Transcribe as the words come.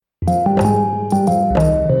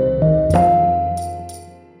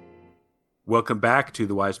Welcome back to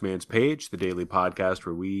The Wise Man's Page, the daily podcast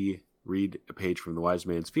where we read a page from The Wise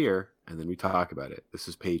Man's Sphere, and then we talk about it. This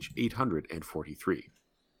is page 843.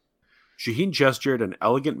 Shehyn gestured an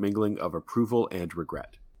elegant mingling of approval and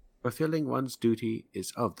regret. Fulfilling one's duty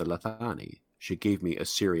is of the Lathani. She gave me a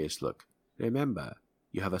serious look. Remember,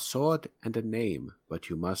 you have a sword and a name, but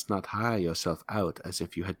you must not hire yourself out as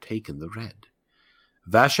if you had taken the red.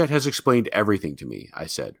 Vashet has explained everything to me, I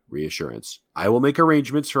said, reassurance. I will make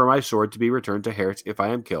arrangements for my sword to be returned to Hert if I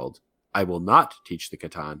am killed. I will not teach the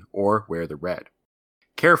Katan or wear the red.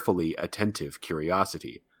 Carefully attentive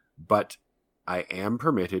curiosity. But I am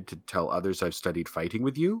permitted to tell others I've studied fighting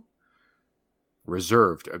with you?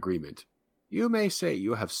 Reserved agreement. You may say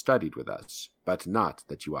you have studied with us, but not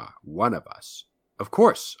that you are one of us. Of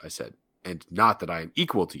course, I said, and not that I am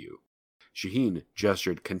equal to you. Shehyn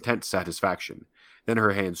gestured content satisfaction. Then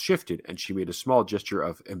her hands shifted, and she made a small gesture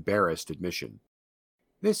of embarrassed admission.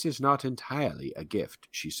 This is not entirely a gift,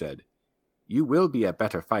 she said. You will be a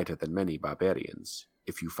better fighter than many barbarians.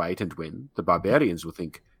 If you fight and win, the barbarians will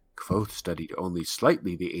think, Kvothe studied only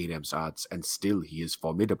slightly the Adem's arts, and still he is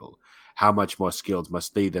formidable. How much more skilled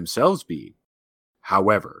must they themselves be?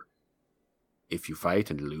 However, if you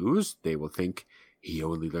fight and lose, they will think he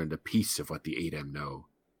only learned a piece of what the Adem know.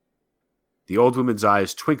 The old woman's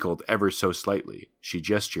eyes twinkled ever so slightly. She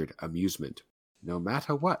gestured amusement. No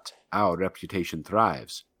matter what, our reputation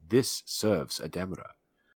thrives. This serves Ademre.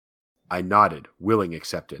 I nodded, willing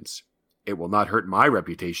acceptance. It will not hurt my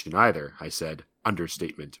reputation either, I said,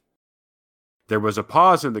 understatement. There was a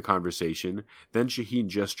pause in the conversation, then Shehyn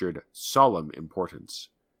gestured solemn importance.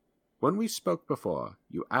 When we spoke before,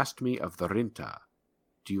 you asked me of the Rinta.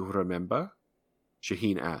 Do you remember?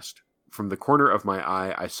 Shehyn asked. From the corner of my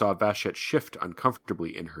eye, I saw Vashet shift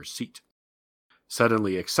uncomfortably in her seat.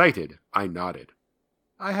 Suddenly excited, I nodded.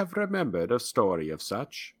 I have remembered a story of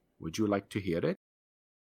such. Would you like to hear it?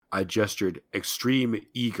 I gestured extreme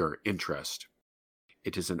eager interest.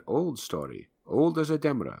 It is an old story, old as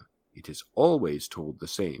Ademre. It is always told the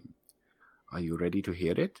same. Are you ready to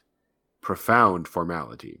hear it? Profound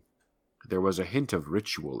formality. There was a hint of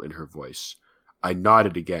ritual in her voice. I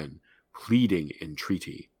nodded again, pleading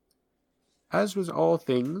entreaty. As with all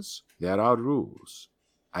things, there are rules.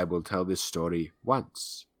 I will tell this story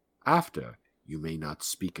once. After, you may not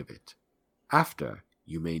speak of it. After,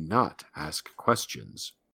 you may not ask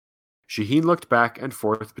questions. Shehyn looked back and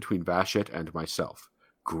forth between Vashet and myself.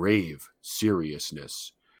 Grave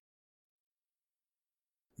seriousness.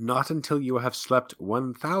 Not until you have slept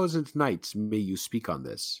 1,000 nights may you speak on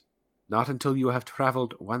this. Not until you have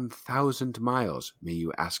traveled 1,000 miles may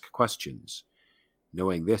you ask questions.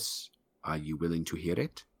 Knowing this, are you willing to hear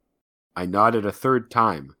it? I nodded a third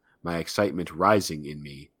time, my excitement rising in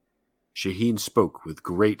me. Shehyn spoke with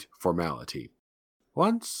great formality.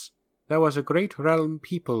 Once there was a great realm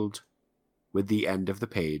peopled. With the end of the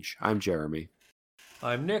page, I'm Jeremy.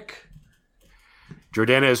 I'm Nick.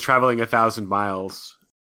 Jordana is traveling 1,000 miles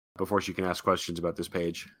before she can ask questions about this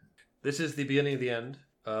page. This is the beginning of the end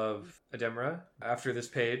of Ademre. After this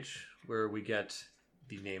page, where we get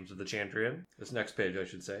the names of the Chandrian, this next page, I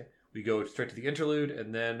should say, we go straight to the interlude,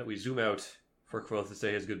 and then we zoom out for Kvothe to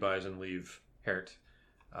say his goodbyes and leave Hert.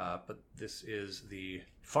 But this is the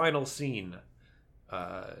final scene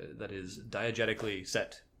that is diegetically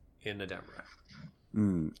set in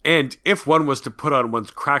Ademre. And if one was to put on one's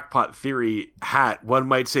crackpot theory hat, one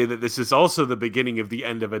might say that this is also the beginning of the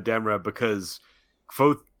end of Ademre, because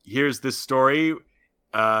Kvothe hears this story,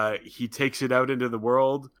 he takes it out into the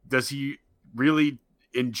world. Does he really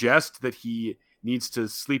ingest that he needs to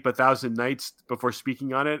sleep 1,000 nights before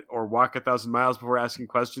speaking on it, or walk 1,000 miles before asking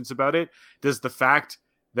questions about it? Does the fact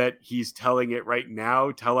that he's telling it right now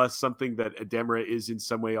tell us something that Ademre is in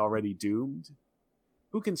some way already doomed?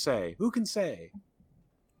 Who can say? Who can say?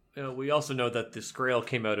 We also know that the Grail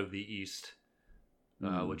came out of the east,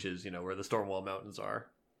 which is, where the Stormwall Mountains are.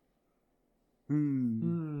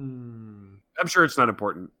 I'm sure it's not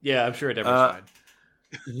important. Yeah, I'm sure Ademre's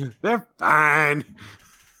fine. They're fine.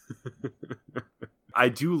 I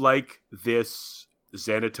do like this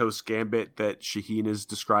Xanatos gambit that Shehyn is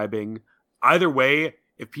describing. Either way,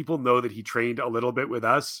 if people know that he trained a little bit with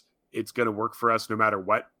us, it's going to work for us no matter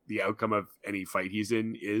what the outcome of any fight he's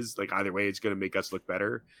in is. Like, either way, it's going to make us look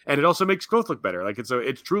better. And it also makes Kvothe look better. Like,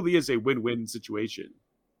 it truly is a win-win situation.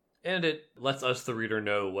 And it lets us, the reader,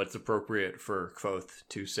 know what's appropriate for Kvothe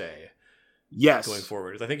to say. Yes. Going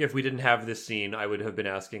forward. I think if we didn't have this scene, I would have been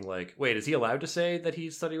asking, like, wait, is he allowed to say that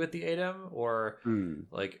he's studied with the Adem? Or,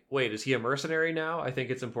 like, wait, is he a mercenary now? I think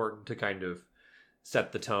it's important to kind of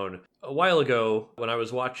set the tone. A while ago, when I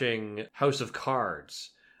was watching House of Cards,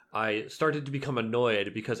 I started to become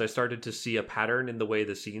annoyed because I started to see a pattern in the way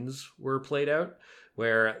the scenes were played out,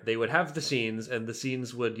 where they would have the scenes and the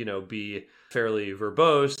scenes would, be fairly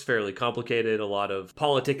verbose, fairly complicated, a lot of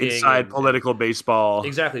politicking. Inside political baseball.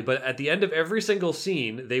 Exactly. But at the end of every single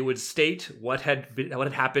scene, they would state what had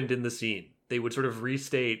happened in the scene. They would sort of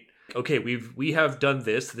restate, okay, we have done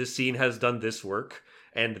this scene has done this work,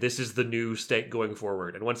 and this is the new state going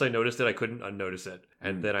forward. And once I noticed it, I couldn't unnotice it.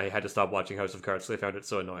 And then I had to stop watching House of Cards because I found it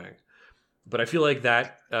so annoying. But I feel like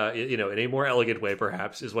that, in a more elegant way,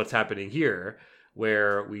 perhaps, is what's happening here,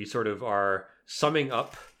 where we sort of are summing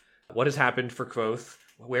up what has happened for Kvothe,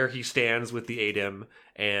 where he stands with the Adem,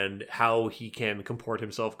 and how he can comport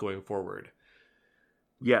himself going forward.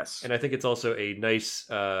 Yes. And I think it's also a nice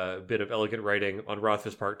bit of elegant writing on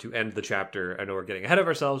Rothfuss's part to end the chapter. I know we're getting ahead of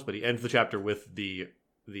ourselves, but he ends the chapter with the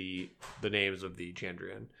names of the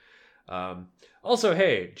Chandrian. Also,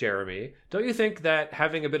 hey, Jeremy, don't you think that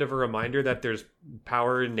having a bit of a reminder that there's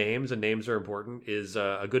power in names and names are important is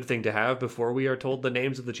a good thing to have before we are told the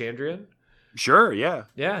names of the Chandrian? Sure, yeah.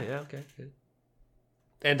 Yeah, okay, good.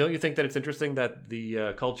 And don't you think that it's interesting that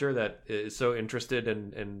the culture that is so interested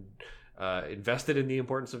and invested in the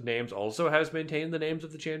importance of names also has maintained the names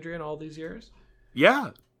of the Chandrian all these years?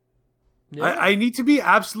 Yeah. I need to be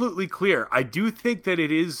absolutely clear. I do think that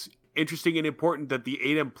it is interesting and important that the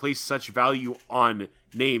Adem place such value on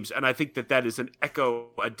names, and I think that is an echo,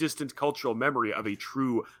 a distant cultural memory of a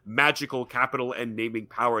true magical capital and naming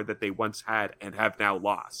power that they once had and have now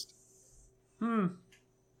lost.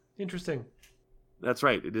 Interesting. That's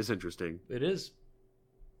right. It is interesting. It is.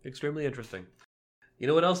 Extremely interesting. You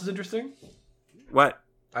know what else is interesting? What?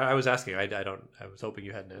 I was asking. I was hoping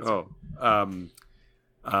you had an answer.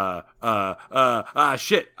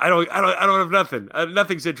 Shit. I don't have nothing.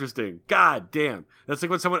 Nothing's interesting. God damn. That's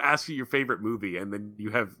like when someone asks you your favorite movie and then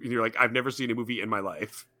you're like, I've never seen a movie in my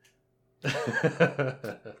life.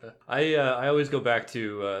 I always go back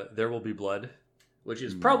to There Will Be Blood, which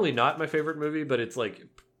is probably not my favorite movie, but it's like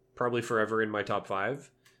probably forever in my top 5.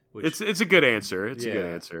 It's a good answer. It's a good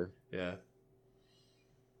answer. Yeah.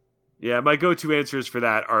 Yeah, my go-to answers for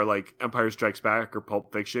that are like Empire Strikes Back or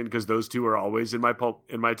Pulp Fiction, because those two are always in my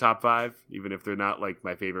top 5, even if they're not like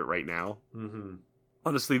my favorite right now. Mm-hmm.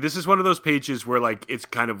 Honestly, this is one of those pages where like it's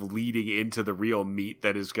kind of leading into the real meat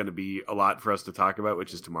that is going to be a lot for us to talk about,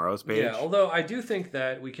 which is tomorrow's page. Yeah, although I do think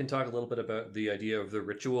that we can talk a little bit about the idea of the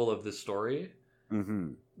ritual of this story.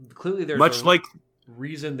 Mm-hmm. Clearly, there's much like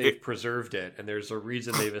reason they've preserved it, and there's a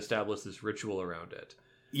reason they've established this ritual around it.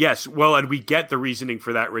 Yes, well, and we get the reasoning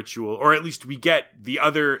for that ritual, or at least we get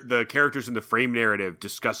the characters in the frame narrative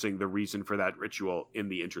discussing the reason for that ritual in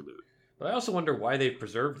the interlude. But I also wonder why they've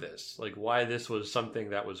preserved this, like why this was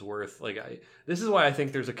something that was worth. This is why I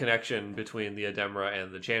think there's a connection between the Ademre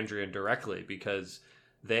and the Chandrian directly, because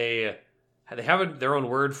they have their own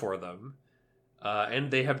word for them, and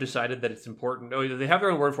they have decided that it's important. Oh, they have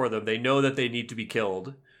their own word for them. They know that they need to be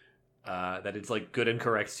killed. That it's like good and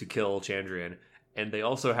correct to kill Chandrian. And they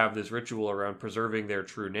also have this ritual around preserving their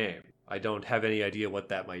true name. I don't have any idea what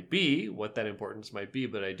that might be, what that importance might be,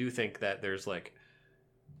 but I do think that there's like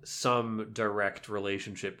some direct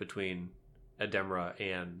relationship between Ademre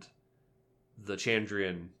and the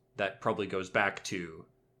Chandrian that probably goes back to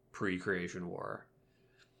pre-creation war.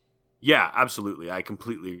 Yeah, absolutely. I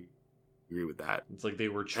completely agree with that. It's like they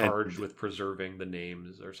were charged with preserving the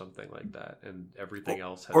names or something like that, and everything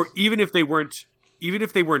else has... Or even if they weren't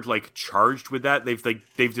like charged with that,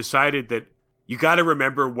 they've decided that you got to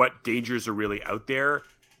remember what dangers are really out there.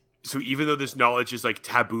 So even though this knowledge is like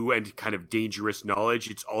taboo and kind of dangerous knowledge,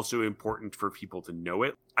 it's also important for people to know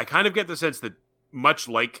it. I kind of get the sense that much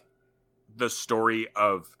like the story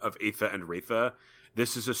of Atha and Ratha,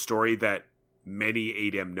 this is a story that many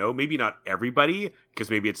Adem know. Maybe not everybody,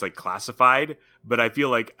 because maybe it's like classified, but I feel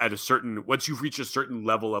like once you've reached a certain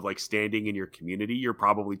level of like standing in your community, you're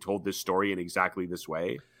probably told this story in exactly this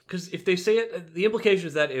way. Because if they say it, the implication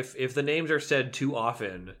is that if the names are said too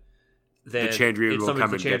often, then the Chandrian will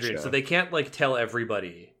come and get you. So they can't like tell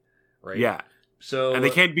everybody, right? Yeah. So and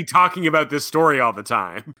they can't be talking about this story all the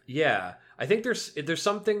time. Yeah. I think there's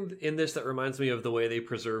something in this that reminds me of the way they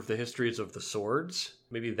preserve the histories of the swords.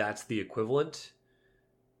 Maybe that's the equivalent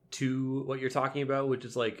to what you're talking about, which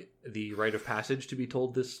is like the rite of passage to be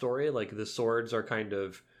told this story. Like the swords are kind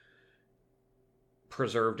of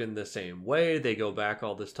preserved in the same way. They go back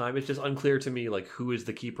all this time. It's just unclear to me, like, who is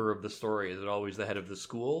the keeper of the story? Is it always the head of the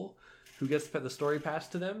school who gets the story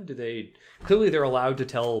passed to them? Clearly they're allowed to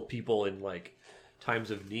tell people in like times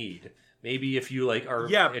of need. Maybe if you like are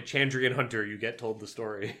a Chandrian hunter, you get told the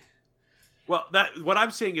story. Well, that what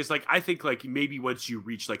I'm saying is like I think like maybe once you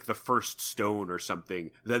reach like the first stone or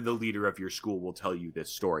something, then the leader of your school will tell you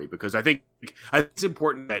this story because I think it's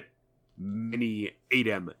important that many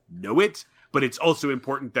Adem know it, but it's also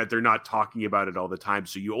important that they're not talking about it all the time.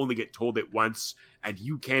 So you only get told it once, and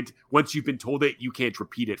you can't. Once you've been told it, you can't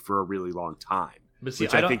repeat it for a really long time. But see,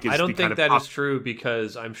 Which I think is I don't think that is is true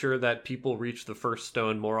because I'm sure that people reach the first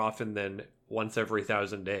stone more often than once every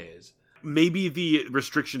 1,000 days. Maybe the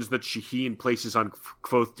restrictions that Shehyn places on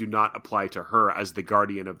Kvothe do not apply to her as the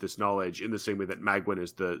guardian of this knowledge in the same way that Magwyn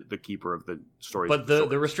is the keeper of the stories. But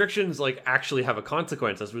the restrictions like actually have a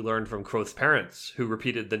consequence, as we learned from Kvothe's parents, who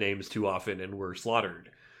repeated the names too often and were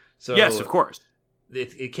slaughtered. So yes, of course.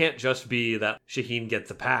 It can't just be that Shehyn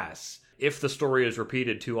gets a pass. If the story is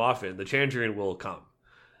repeated too often, the Chandrian will come.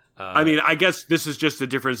 I mean, I guess this is just a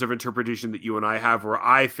difference of interpretation that you and I have, where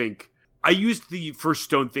I think I used the first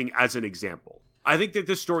stone thing as an example. I think that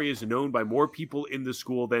this story is known by more people in the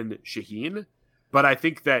school than Shehyn, but I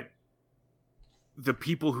think that the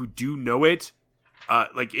people who do know it,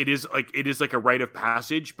 it is like a rite of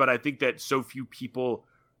passage. But I think that so few people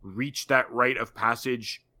reach that rite of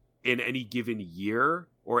passage in any given year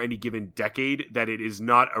or any given decade that it is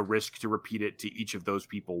not a risk to repeat it to each of those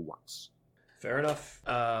people once. Fair enough.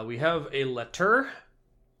 We have a letter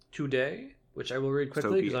today, which I will read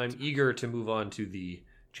quickly because I'm eager to move on to the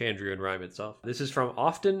Chandrian rhyme itself. This is from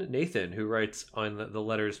Often Nathan, who writes on the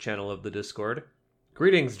letters channel of the Discord.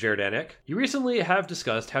 Greetings, Jerdanek. You recently have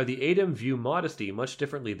discussed how the Adem view modesty much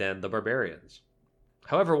differently than the barbarians.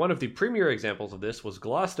 However, one of the premier examples of this was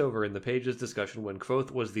glossed over in the page's discussion when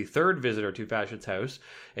Kvothe was the third visitor to Passion's house,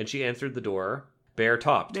 and she answered the door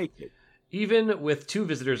bare-topped. Naked. Even with 2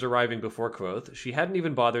 visitors arriving before Kvothe, she hadn't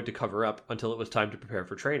even bothered to cover up until it was time to prepare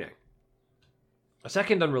for training. A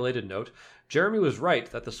second unrelated note, Jeremy was right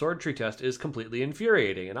that the sword tree test is completely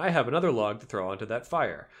infuriating, and I have another log to throw onto that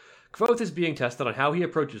fire. Kvothe is being tested on how he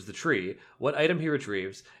approaches the tree, what item he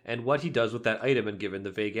retrieves, and what he does with that item, and given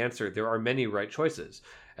the vague answer, there are many right choices.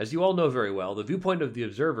 As you all know very well, the viewpoint of the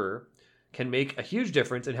observer can make a huge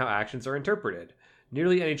difference in how actions are interpreted.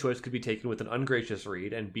 Nearly any choice could be taken with an ungracious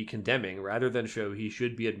read and be condemning rather than show he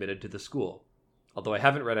should be admitted to the school. Although I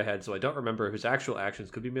haven't read ahead, so I don't remember if his actual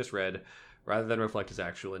actions could be misread rather than reflect his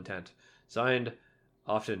actual intent. Signed,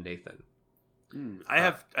 Often Nathan. I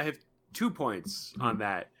have 2 points on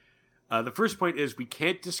that. The first point is we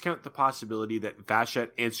can't discount the possibility that Vashet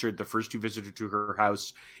answered the first 2 visitors to her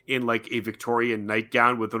house in like a Victorian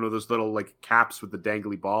nightgown with one of those little like caps with the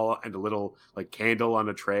dangly ball and a little like candle on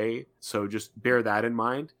a tray. So just bear that in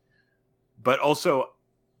mind. But also,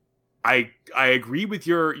 I agree with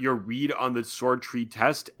your read on the sword tree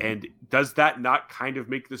test. And does that not kind of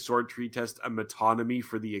make the sword tree test a metonymy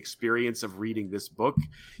for the experience of reading this book?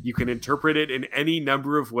 You can interpret it in any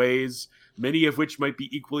number of ways, many of which might be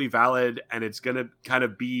equally valid, and it's going to kind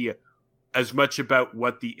of be as much about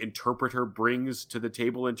what the interpreter brings to the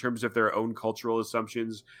table in terms of their own cultural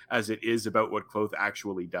assumptions as it is about what Kvothe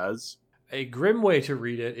actually does. A grim way to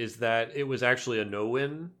read it is that it was actually a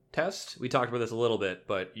no-win test. We talked about this a little bit,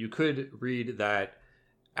 but you could read that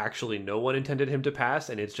actually no one intended him to pass,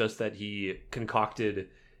 and it's just that he concocted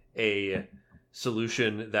a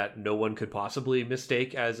solution that no one could possibly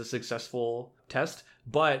mistake as a successful test.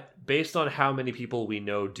 But based on how many people we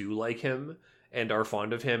know do like him and are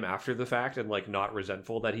fond of him after the fact and like not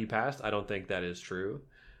resentful that he passed, I don't think that is true.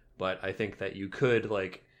 But I think that you could,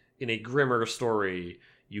 like, in a grimmer story,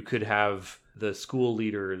 you could have the school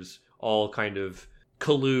leaders all kind of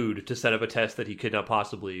collude to set up a test that he could not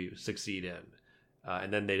possibly succeed in.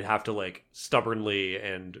 And then they'd have to like stubbornly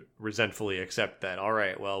and resentfully accept that, all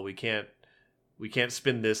right, well, we can't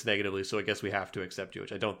spin this negatively, so I guess we have to accept you,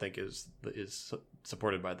 which I don't think is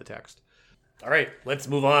supported by the text. All right, let's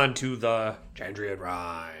move on to the Chandrian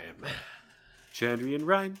rhyme. Chandrian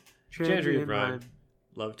rhyme. Chandrian rhyme.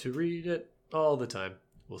 Love to read it all the time.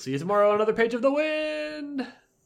 We'll see you tomorrow on another page of the wind.